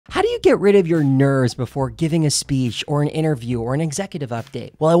How do you get rid of your nerves before giving a speech or an interview or an executive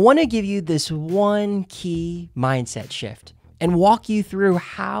update? Well, I want to give you this one key mindset shift and walk you through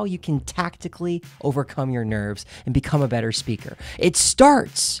how you can tactically overcome your nerves and become a better speaker. It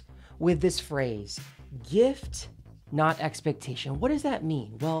starts with this phrase, gift, not expectation. What does that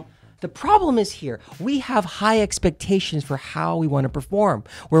mean? Well, the problem is here. We have high expectations for how we want to perform.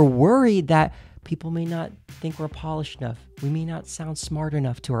 We're worried that people may not think we're polished enough. We may not sound smart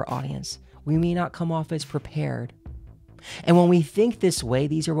enough to our audience. We may not come off as prepared. And when we think this way,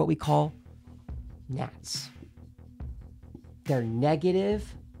 these are what we call gnats. They're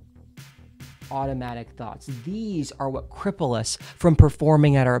negative, automatic thoughts. These are what cripple us from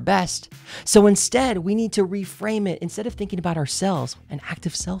performing at our best. So instead, we need to reframe it. Instead of thinking about ourselves, an act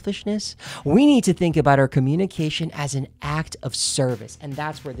of selfishness, we need to think about our communication as an act of service. And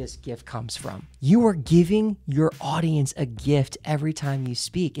that's where this gift comes from. You are giving your audience a gift every time you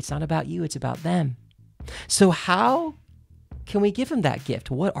speak. It's not about you, it's about them. So how can we give them that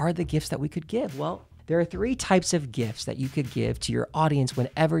gift? What are the gifts that we could give? Well, there are 3 types of gifts that you could give to your audience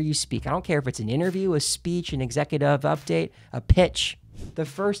whenever you speak. I don't care if it's an interview, a speech, an executive update, a pitch. The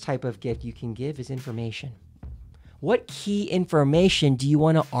first type of gift you can give is information. What key information do you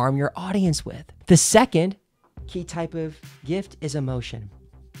want to arm your audience with? The second key type of gift is emotion.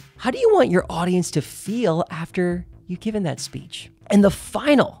 How do you want your audience to feel after you've given that speech? And the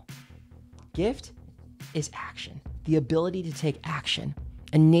final gift is action, the ability to take action.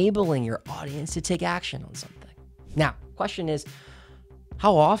 Enabling your audience to take action on something. Now, question is,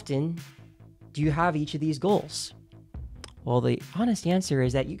 how often do you have each of these goals? Well, the honest answer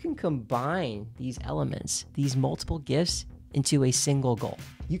is that you can combine these elements, these multiple gifts, into a single goal.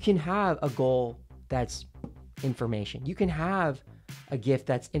 You can have a goal that's information. You can have a gift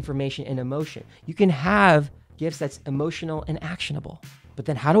that's information and emotion. You can have gifts that's emotional and actionable. But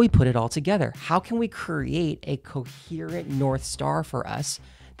then how do we put it all together? How can we create a coherent North Star for us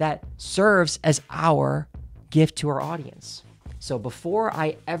that serves as our gift to our audience? So before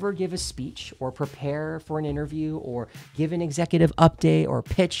I ever give a speech or prepare for an interview or give an executive update or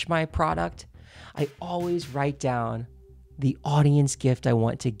pitch my product, I always write down the audience gift I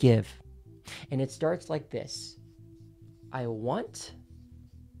want to give. And it starts like this. I want,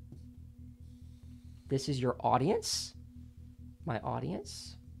 this is your audience, my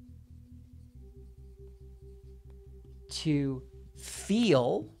audience, to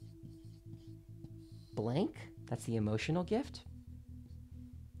feel blank, that's the emotional gift,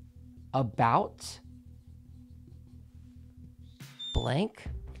 about blank,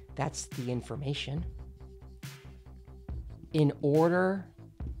 that's the information, in order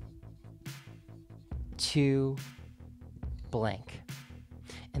to blank,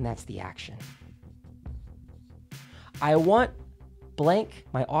 and that's the action. I want blank,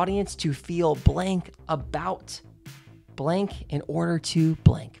 my audience, to feel blank about blank in order to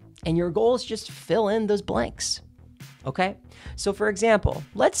blank. And your goal is just fill in those blanks. Okay? So for example,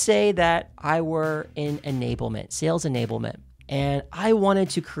 let's say that I were in enablement, sales enablement, and I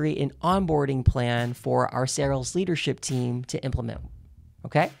wanted to create an onboarding plan for our sales leadership team to implement.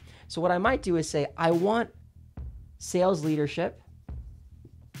 Okay? So what I might do is say, I want sales leadership.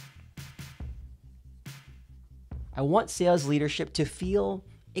 I want sales leadership to feel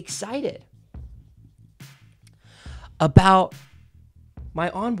excited about my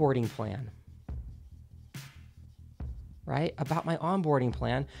onboarding plan, right? About my onboarding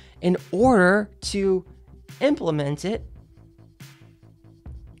plan in order to implement it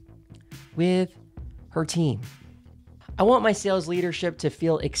with her team. I want my sales leadership to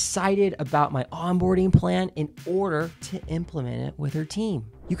feel excited about my onboarding plan in order to implement it with her team.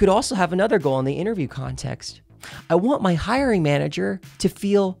 You could also have another goal in the interview context. I want my hiring manager to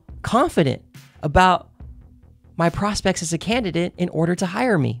feel confident about my prospects as a candidate in order to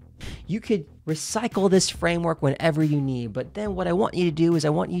hire me. You could recycle this framework whenever you need, but then what I want you to do is I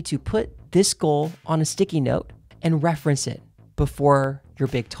want you to put this goal on a sticky note and reference it before your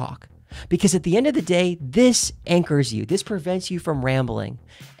big talk. Because at the end of the day, this anchors you. This prevents you from rambling.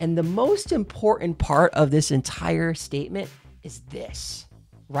 And the most important part of this entire statement is this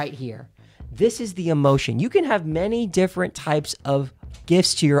right here. This is the emotion. You can have many different types of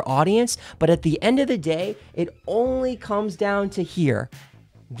gifts to your audience, but at the end of the day, it only comes down to here.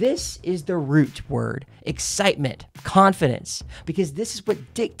 This is the root word, excitement, confidence, because this is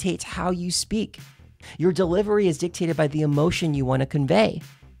what dictates how you speak. Your delivery is dictated by the emotion you want to convey.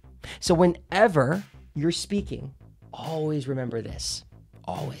 So whenever you're speaking, always remember this,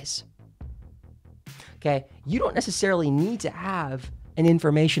 always. Okay, you don't necessarily need to have an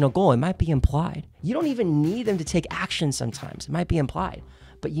informational goal. It might be implied. You don't even need them to take action sometimes. It might be implied.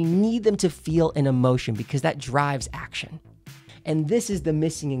 but you need them to feel an emotion because that drives action. And this is the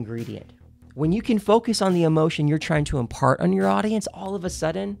missing ingredient. When you can focus on the emotion you're trying to impart on your audience, all of a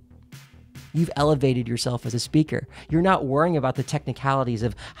sudden, you've elevated yourself as a speaker. You're not worrying about the technicalities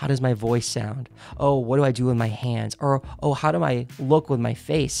of how does my voice sound? Oh, what do I do with my hands? Or, oh, how do I look with my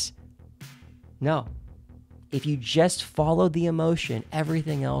face? No. If you just follow the emotion,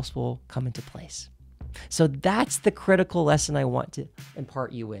 everything else will come into place. So that's the critical lesson I want to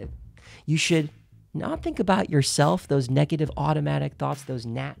impart you with. You should not think about yourself, those negative automatic thoughts, those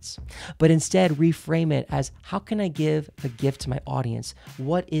gnats, but instead reframe it as, how can I give a gift to my audience?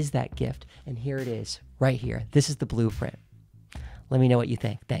 What is that gift? And here it is, right here. This is the blueprint. Let me know what you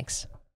think. Thanks.